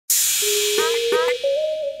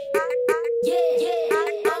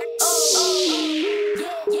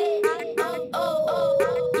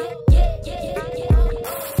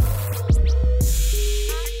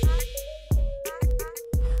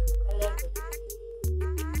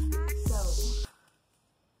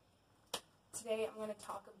to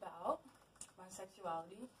talk about my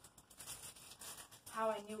sexuality, how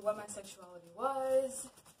I knew what my sexuality was,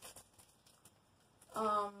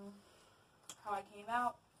 how I came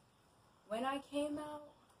out, when I came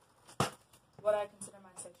out, what I consider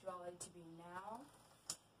my sexuality to be now,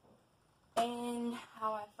 and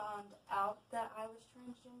how I found out that I was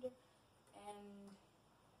transgender, and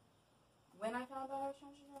when I found out I was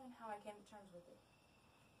transgender, and how I came to terms with it.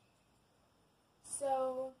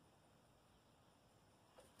 So,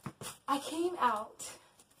 I came out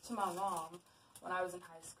to my mom when I was in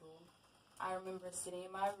high school. I remember sitting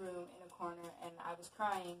in my room in a corner and I was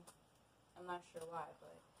crying. I'm not sure why,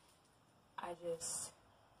 but I just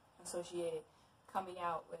associated coming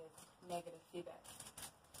out with negative feedback.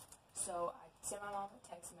 So I sent my mom a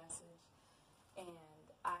text message and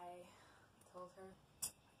I told her,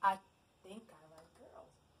 I think I like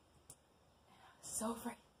girls. And I was so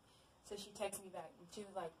afraid. So she texted me back and she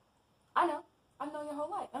was like, I've known your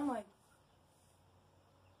whole life. I'm like,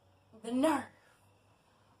 the nerve.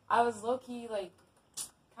 I was low-key, like,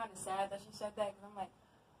 kind of sad that she said that, because I'm like,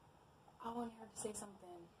 I wanted her to say something,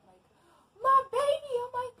 like, my baby, oh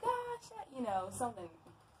my gosh, you know, something,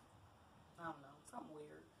 I don't know, something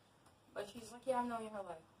weird. But she's like, yeah, I've known you her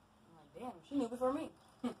life. I'm like, damn, she knew before me.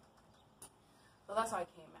 So that's how I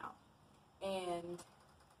came out. And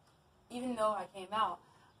even though I came out,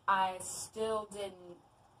 I still didn't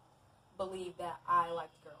believe that I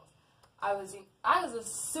liked girls. I was a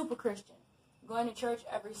super Christian, going to church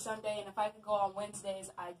every Sunday, and if I could go on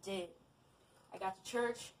Wednesdays, I did. I got to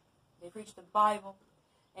church, they preached the Bible,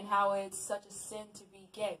 and how it's such a sin to be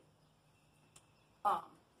gay.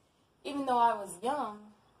 Even though I was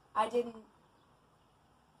young, I didn't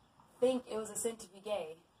think it was a sin to be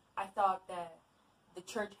gay. I thought that the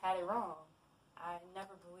church had it wrong. I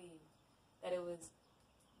never believed that it was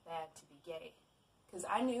bad to be gay. Because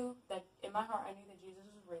I knew that, in my heart, I knew that Jesus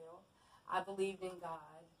was real. I believed in God.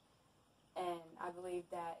 And I believed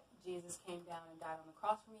that Jesus came down and died on the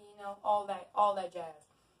cross for me, you know, all that jazz.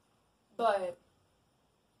 But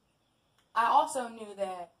I also knew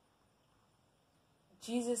that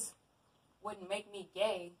Jesus wouldn't make me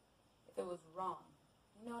gay if it was wrong.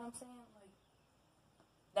 You know what I'm saying? Like,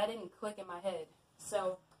 that didn't click in my head.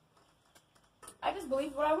 So I just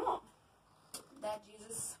believed what I want. That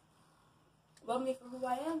Jesus loved me for who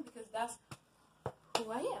I am, because that's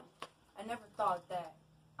who I am. I never thought that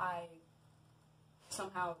I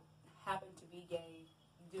somehow happened to be gay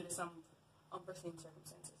due to some unforeseen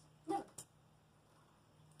circumstances. Never.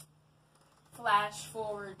 Flash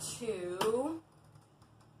forward to,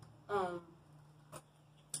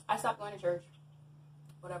 I stopped going to church,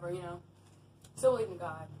 whatever, you know, still believe in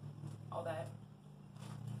God, all that.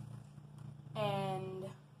 And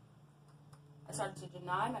I started to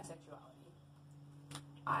deny my sexuality.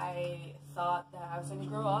 I thought that I was going to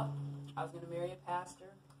grow up, I was going to marry a pastor,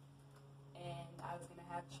 and I was going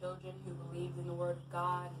to have children who believed in the Word of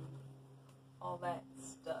God and all that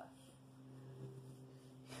stuff.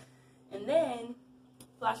 And then,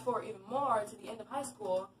 flash forward even more to the end of high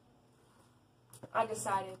school, I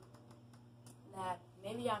decided that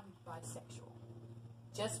maybe I'm bisexual.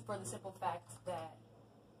 Just for the simple fact that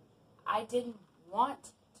I didn't want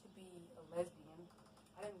to be a lesbian.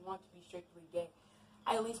 I didn't want to be strictly gay.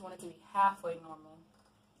 I at least wanted to be halfway normal.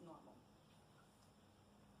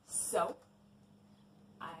 So,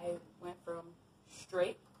 I went from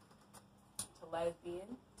straight to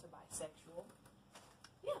lesbian to bisexual.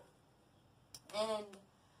 Yeah. And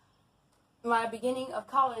my beginning of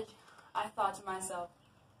college, I thought to myself,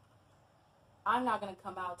 I'm not going to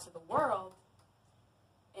come out to the world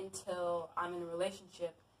until I'm in a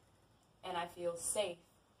relationship and I feel safe.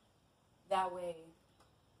 That way,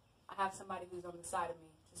 I have somebody who's on the side of me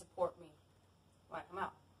to support me when I come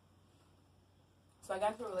out. So I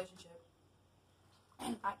got into a relationship,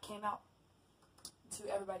 and I came out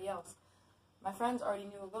to everybody else. My friends already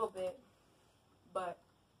knew a little bit, but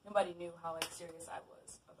nobody knew how serious I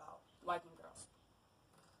was about liking girls.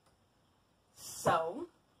 So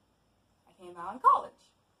I came out in college.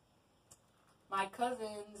 My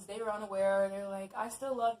cousins, they were unaware. They were like, I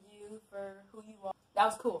still love you for who you are. That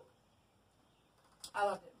was cool. I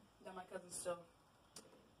loved it that my cousins still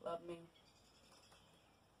loved me.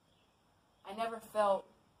 I never felt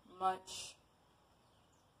much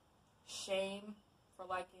shame for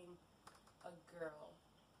liking a girl,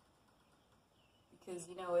 because,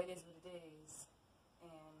 you know, it is what it is,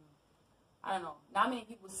 and I don't know, not many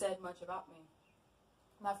people said much about me.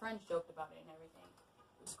 My friends joked about it and everything.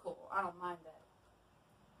 It was cool. I don't mind that.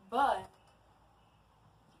 But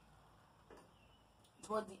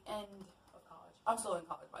toward the end of college, I'm still in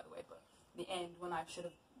college, by the way, but the end, when I should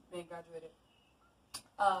have been graduated,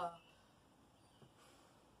 I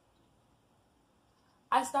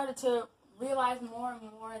started to realize more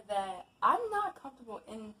and more that I'm not comfortable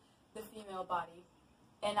in the female body,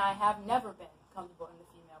 and I have never been comfortable in the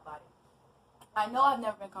female body. I know I've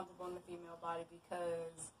never been comfortable in the female body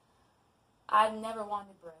because I've never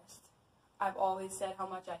wanted breasts. I've always said how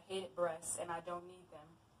much I hated breasts and I don't need them.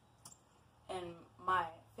 And my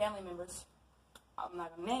family members, I'm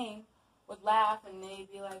not going to name, would laugh and they'd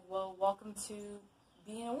be like, well, welcome to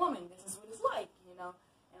being a woman. This is what it's like, you know.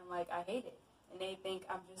 And I'm like, I hate it. And they think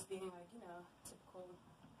I'm just being like, you know, typical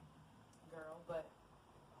girl. But,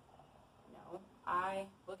 no,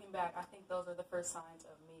 looking back, I think those are the first signs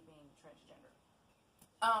of me being transgender.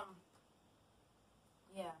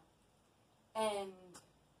 Yeah. And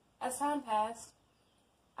as time passed,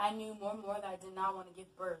 I knew more and more that I did not want to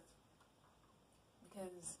give birth.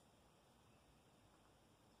 Because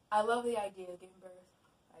I love the idea of giving birth.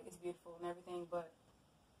 Like, it's beautiful and everything, but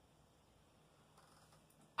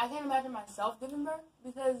I can't imagine myself giving birth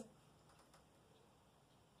because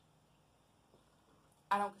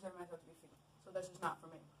I don't consider myself to be female. So that's just not for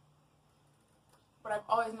me. But I've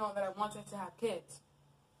always known that I wanted to have kids,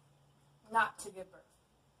 not to give birth.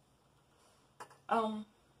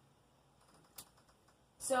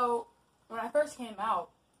 So when I first came out,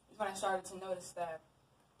 is when I started to notice that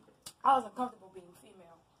I was uncomfortable being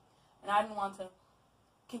female. And I didn't want to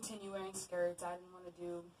continue wearing skirts. I didn't want to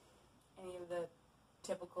do any of the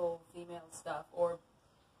typical female stuff or,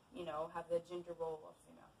 you know, have the gender role of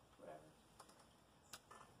female, whatever.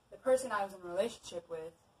 The person I was in a relationship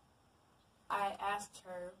with, I asked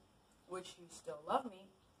her, would she still love me?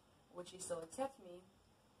 Would she still accept me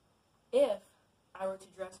if I were to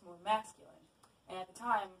dress more masculine? And at the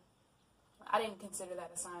time, I didn't consider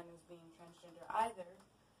that a sign of being transgender either.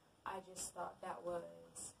 I just thought that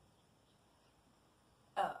was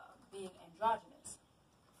being androgynous.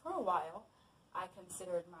 For a while, I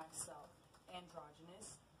considered myself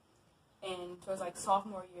androgynous. And towards like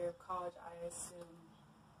sophomore year of college, I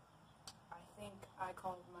think I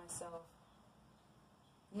called myself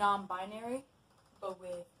non-binary, but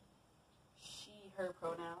with she, her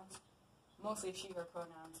pronouns. Mostly she, her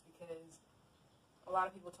pronouns, because a lot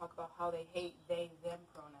of people talk about how they hate they, them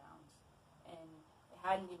pronouns. And it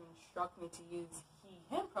hadn't even struck me to use he,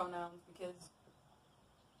 him pronouns because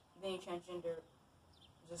being transgender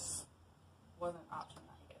just wasn't an option,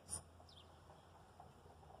 I guess.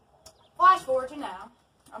 Flash forward to now.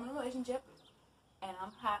 I'm in a relationship, and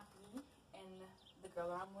I'm happy, and the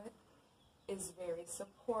girl I'm with is very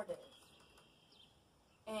supportive.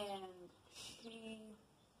 And she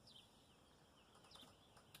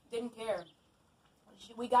didn't care.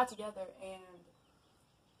 We got together, and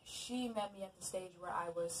she met me at the stage where I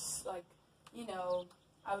was, like, you know,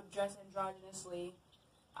 I would dress androgynously.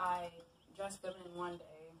 I dressed feminine one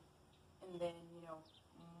day, and then, you know,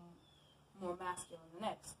 more masculine the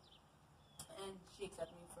next. And she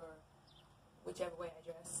accepted me for whichever way I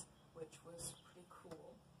dress, which was pretty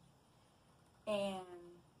cool. And,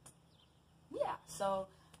 yeah, so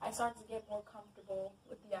I started to get more comfortable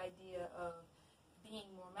with the idea of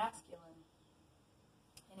being more masculine.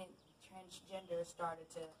 And then transgender started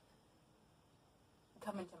to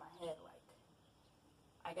come into my head, like,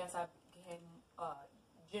 I guess I became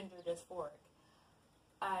gender dysphoric.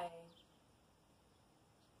 I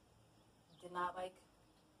did not like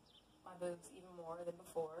my boobs even more than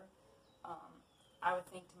before. I would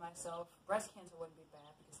think to myself, breast cancer wouldn't be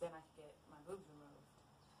bad because then I could get my boobs removed.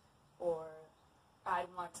 Or I'd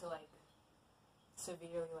want to, like,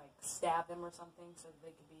 severely, like, stab them or something so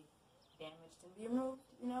they could be damaged and be removed,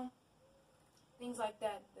 you know? Things like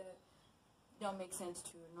that that don't make sense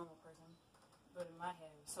to a normal person, but in my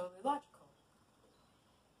head it was totally logical.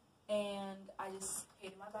 And I just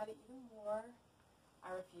hated my body even more.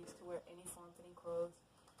 I refused to wear any form-fitting clothes,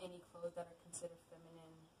 any clothes that are considered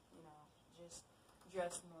feminine, you know, just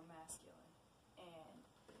dress more masculine. And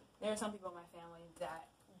there are some people in my family that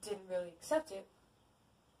didn't really accept it,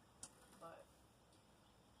 but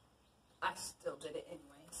I still did it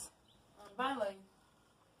anyways. Finally,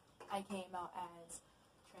 I came out as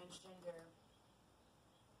transgender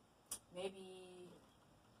maybe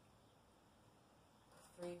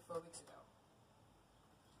 3-4 weeks ago.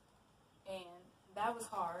 And that was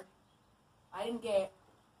hard. I didn't get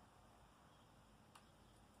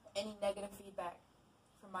any negative feedback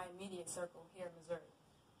from my immediate circle here in Missouri.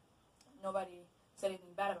 Nobody said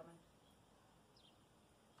anything bad about me.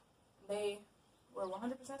 They were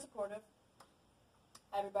 100% supportive.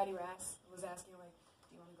 Everybody was asking, like,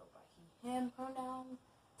 do you want to go by he, him pronoun?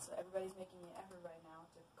 So everybody's making an effort right now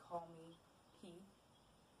to call me he.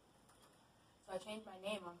 So I changed my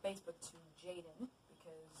name on Facebook to Jaden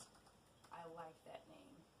because I like that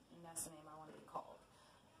name, and that's the name I want to be called.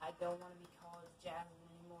 I don't want to be called Jasmine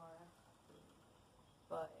anymore,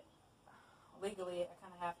 but legally I kind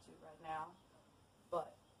of have to right now,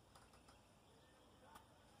 but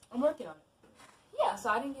I'm working on it. Yeah, so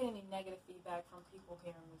I didn't get any negative feedback from people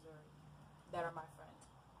here in Missouri that are my friends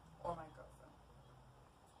or my girlfriend,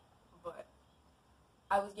 but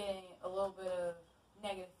I was getting a little bit of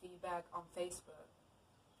negative feedback on Facebook,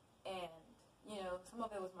 and some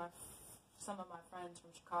of it was some of my friends from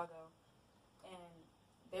Chicago, and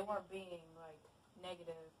they weren't being like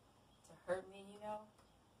negative to hurt me,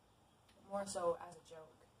 more so as a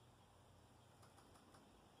joke.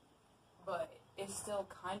 But it still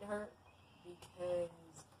kind of hurt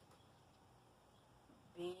because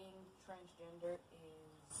being transgender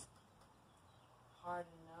is hard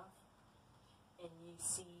enough, and you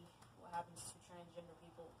see what happens to transgender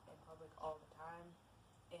people in public all the time,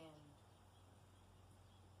 and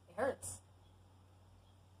it hurts.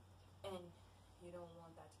 And you don't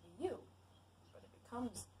want that to be you, but it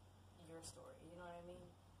becomes your story, you know what I mean?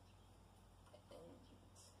 And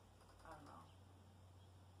I don't know.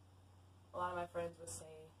 A lot of my friends would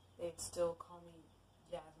say they'd still call me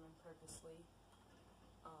Jasmine purposely.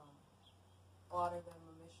 A lot of them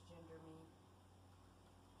would misgender me.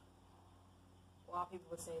 A lot of people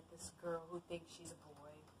would say this girl who thinks she's a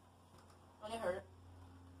boy. And it hurt.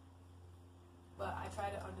 But I try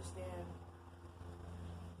to understand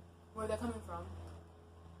where they're coming from.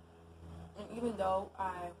 And even though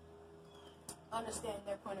I understand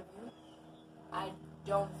their point of view, I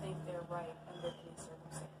don't think they're right under any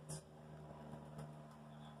circumstance.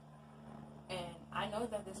 And I know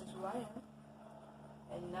that this is who I am,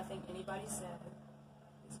 and nothing anybody said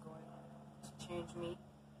is going to change me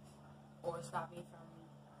or stop me from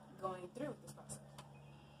going through with this process.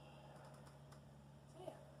 So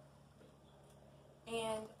yeah.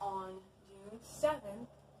 And on June 7th,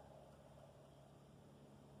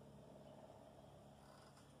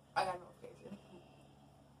 I got a notification.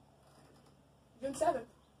 June 7th,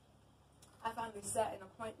 I finally set an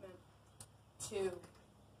appointment to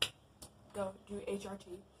go do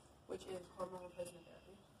HRT, which is hormone replacement therapy.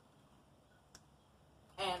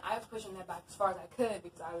 And I was pushing that back as far as I could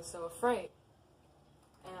because I was so afraid.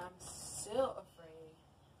 And I'm still afraid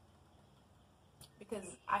because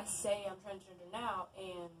I say I'm transgender now,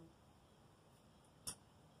 and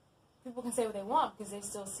people can say what they want because they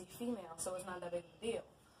still see female, so it's not that big of a deal.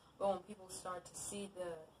 But when people start to see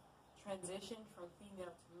the transition from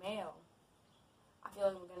female to male, I feel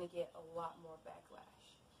like I'm going to get a lot more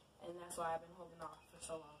backlash. And that's why I've been holding off for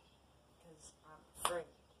so long, because I'm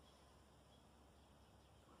afraid.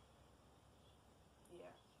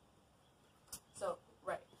 Yeah. So,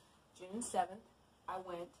 right. June 7th, I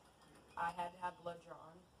had to have blood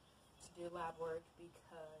drawn to do lab work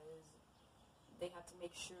because they have to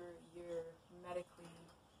make sure you're medically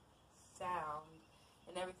sound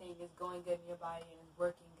and everything is going good in your body and is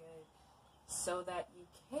working good so that you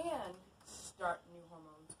can start new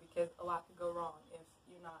hormones, because a lot could go wrong if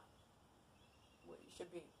you're not what you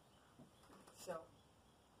should be. So,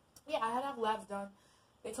 yeah, I had to have labs done.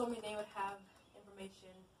 They told me they would have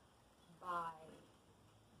information by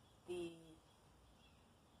the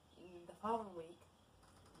following week,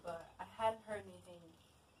 but I hadn't heard anything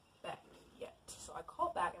back yet. So I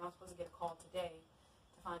called back, and I was supposed to get a call today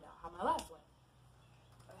to find out how my labs went.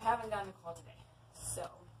 I haven't gotten a call today, so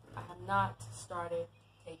I have not started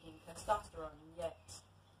taking testosterone yet,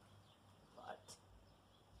 but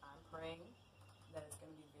I'm praying that it's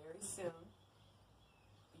going to be very soon,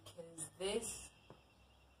 because this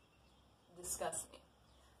disgusts me.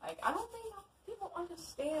 Like, I don't think people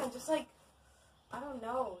understand, just like, I don't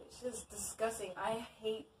know, it's just disgusting. I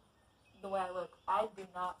hate the way I look. I do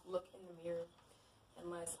not look in the mirror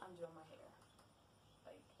unless I'm doing my hair.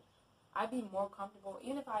 Like, I'd be more comfortable,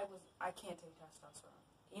 even if I can't take testosterone,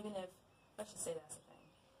 even if, let's just say that's the thing.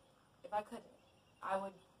 If I couldn't, I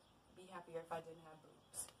would be happier if I didn't have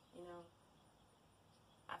boobs, you know?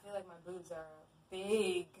 I feel like my boobs are a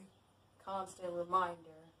big, constant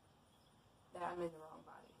reminder that I'm in the wrong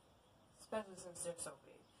body, especially since they're so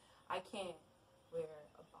big. I can't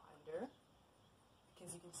wear a binder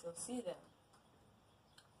because you can still see them.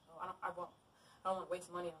 So I don't want to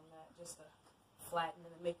waste money on that just to flatten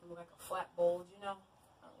them and make them look like a flat bulge, you know?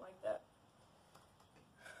 I don't like that,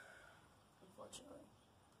 unfortunately.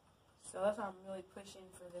 So that's why I'm really pushing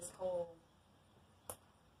for this whole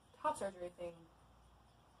top surgery thing.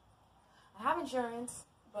 I have insurance,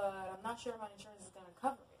 but I'm not sure my insurance is going to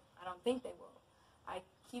cover it. I don't think they will. I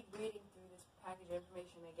keep reading through this package of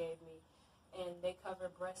information they gave me, and they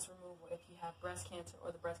cover breast removal if you have breast cancer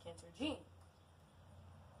or the breast cancer gene.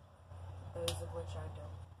 those of which I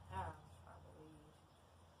don't have, I believe.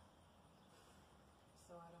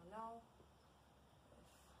 So I don't know if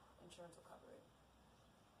insurance will cover it,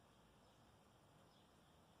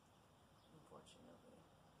 unfortunately.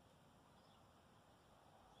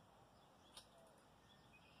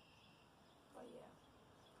 But yeah,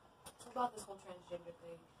 so about this whole transgender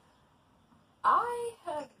thing, I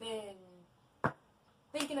have been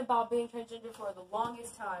thinking about being transgender for the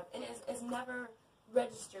longest time, and it's never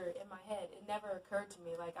registered in my head. It never occurred to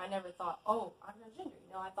me. Like, I never thought, oh, I'm transgender.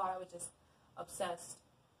 You know, I thought I was just obsessed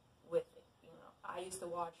with it. You know, I used to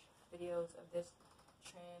watch videos of this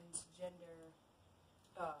transgender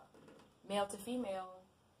male to female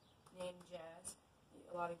named Jazz.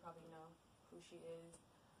 A lot of you probably know who she is.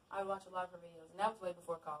 I would watch a lot of her videos, and that was way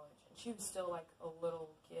before college. And she was still like a little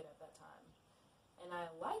kid at that time. And I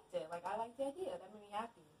liked it. Like, I liked the idea. That made me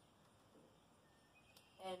happy.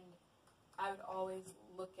 And I would always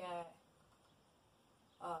look at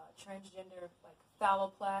transgender, like,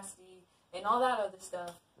 phalloplasty and all that other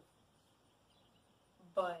stuff.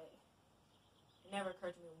 But it never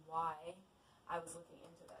occurred to me why I was looking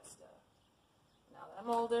into that stuff. Now that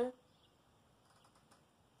I'm older,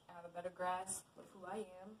 I have a better grasp of who I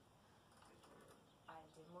am. I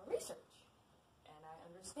did more research. And I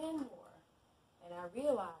understand more. And I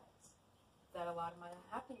realized that a lot of my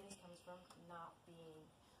happiness comes from not being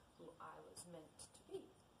who I was meant to be.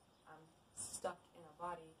 I'm stuck in a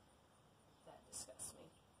body that disgusts me.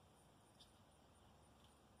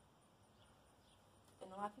 And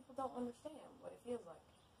a lot of people don't understand what it feels like.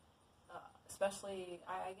 Especially,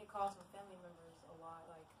 I get calls from family members a lot,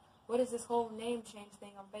 like, what is this whole name change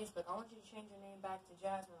thing on Facebook? I want you to change your name back to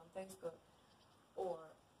Jasmine on Facebook. Or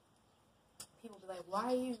people be like,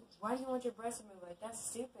 why do you want your breast removed? Like, that's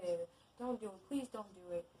stupid. Don't do it. Please don't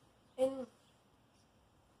do it. And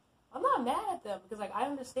I'm not mad at them because, like, I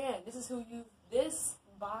understand this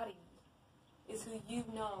body is who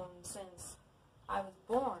you've known since I was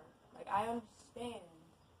born. Like, I understand.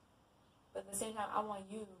 But at the same time, I want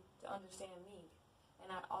you to understand me.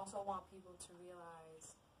 And I also want people to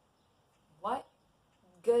realize, what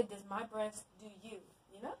good does my breast do you?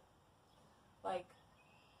 You know? Like,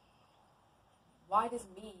 why does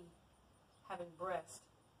me having breast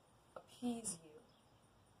appease you?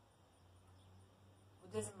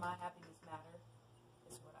 Well, doesn't my happiness matter?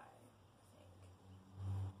 Is what I think.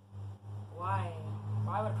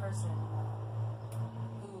 Why would a person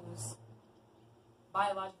who's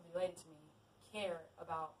biologically related to me care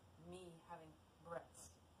about me having breasts?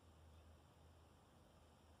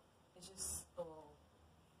 It's just a little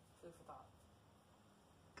food for thought.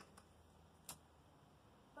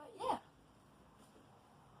 But yeah.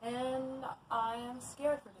 And I am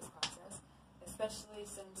scared for this process, especially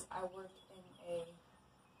since I work in a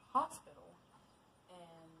hospital,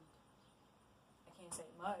 and I can't say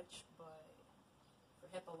much, but for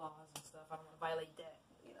HIPAA laws and stuff, I don't want to violate that,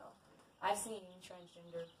 you know. I've seen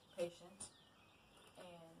transgender patients,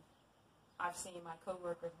 and I've seen my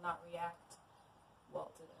coworkers not react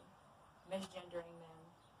well to them, misgendering them,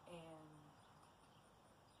 and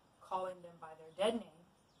calling them by their dead name.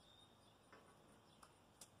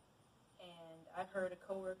 I've heard a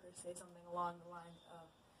coworker say something along the lines of,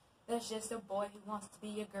 that's just a boy who wants to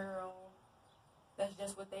be a girl. That's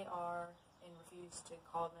just what they are, and refuse to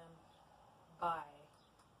call them by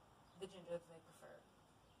the gender that they prefer,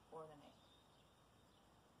 or the name.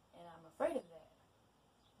 And I'm afraid of that.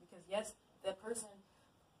 Because yes, that patient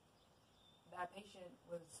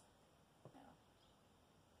was,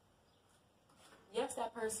 yes,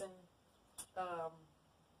 that person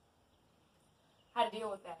had to deal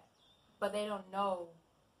with that. But they don't know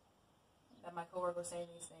that my coworker was saying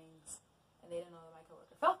these things, and they didn't know that my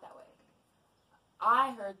coworker felt that way.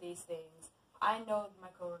 I heard these things. I know that my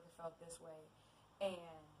coworker felt this way, and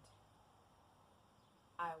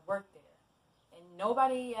I work there. And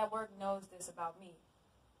nobody at work knows this about me.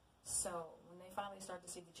 So when they finally start to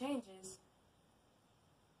see the changes,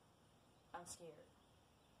 I'm scared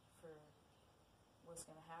for what's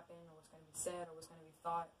going to happen, or what's going to be said, or what's going to be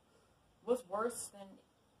thought. What's worse than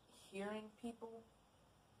hearing people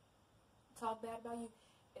talk bad about you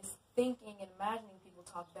is thinking and imagining people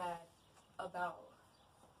talk bad about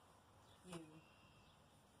you,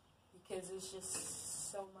 because it's just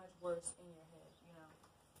so much worse in your head, you know.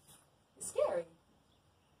 It's scary.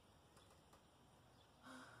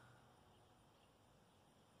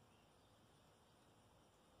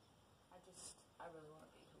 I really want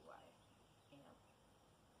to be who I am,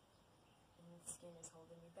 and the skin is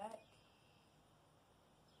holding me back.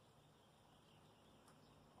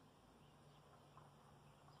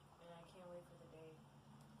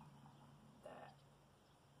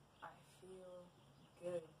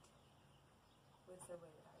 good with the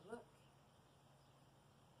way that I look.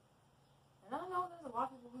 And I know there's a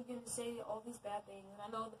lot of people who can say all these bad things, and I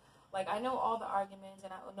know, like, I know all the arguments,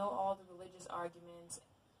 and I know all the religious arguments,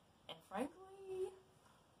 and frankly,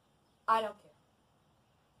 I don't care.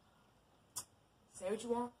 Say what you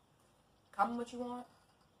want, comment what you want,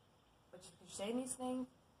 but just because you're saying these things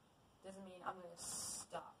doesn't mean I'm going to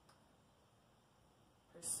stop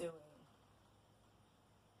pursuing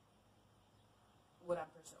what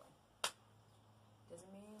I'm pursuing.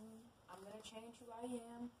 Doesn't mean I'm going to change who I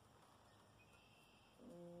am.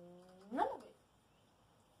 None of it.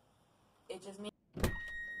 It just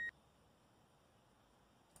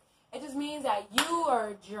means that you are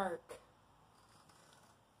a jerk.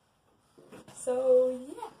 So,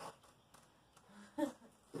 yeah.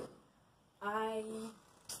 I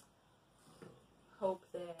hope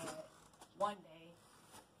that one day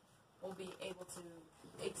we'll be able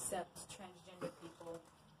to accept transgender people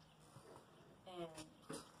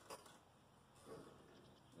and,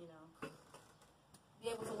 you know, be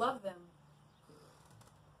able to love them.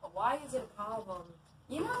 But why is it a problem?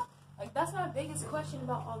 You know, like, that's my biggest question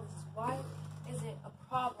about all this. Is why is it a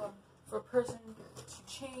problem for a person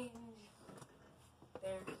to change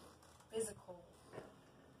their physical,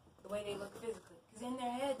 the way they look physically? Because in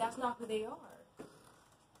their head, that's not who they are.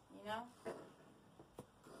 You know?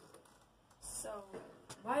 So,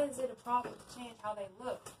 why is it a problem to change how they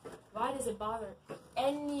look? Why does it bother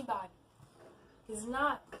anybody? Because it's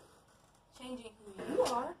not changing who you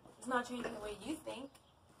are. It's not changing the way you think.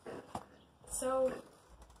 So,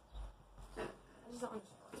 I just don't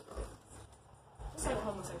understand. Just like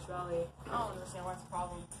homosexuality, I don't understand why it's a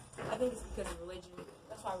problem. I think it's because of religion.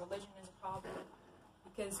 That's why religion is a problem.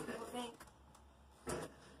 Because people think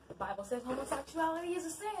the Bible says homosexuality is a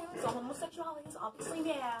sin, so homosexuality is obviously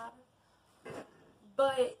bad.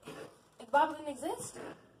 But if the Bible didn't exist,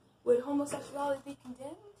 would homosexuality be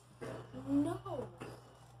condemned? No.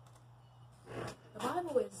 The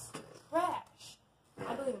Bible is trash.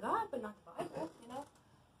 I believe in God, but not the Bible, you know?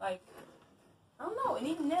 Like, I don't know. And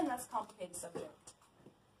even then, that's a complicated subject.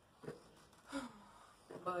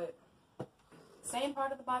 But same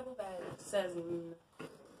part of the Bible that says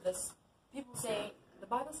this, people say, the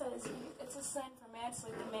Bible says it's a sin for man to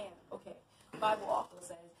sleep with man. Okay. The Bible also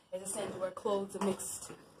says it's a sin to wear clothes of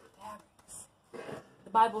mixed fabrics. The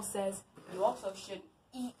Bible says you also shouldn't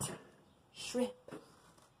eat shrimp.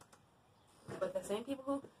 But the same people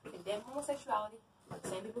who condemn homosexuality are the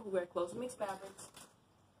same people who wear clothes of mixed fabrics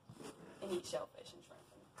and eat shellfish and shrimp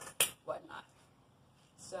and whatnot.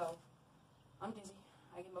 So, I'm dizzy.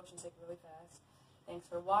 I get motion sick really fast. Thanks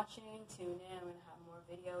for watching. Tune in. I'm going to have more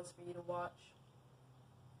videos for you to watch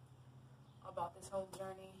about this whole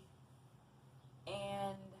journey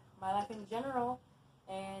and my life in general,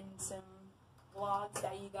 and some vlogs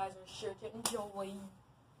that you guys are sure to enjoy.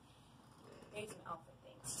 Maybe some outfit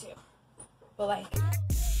things too. But like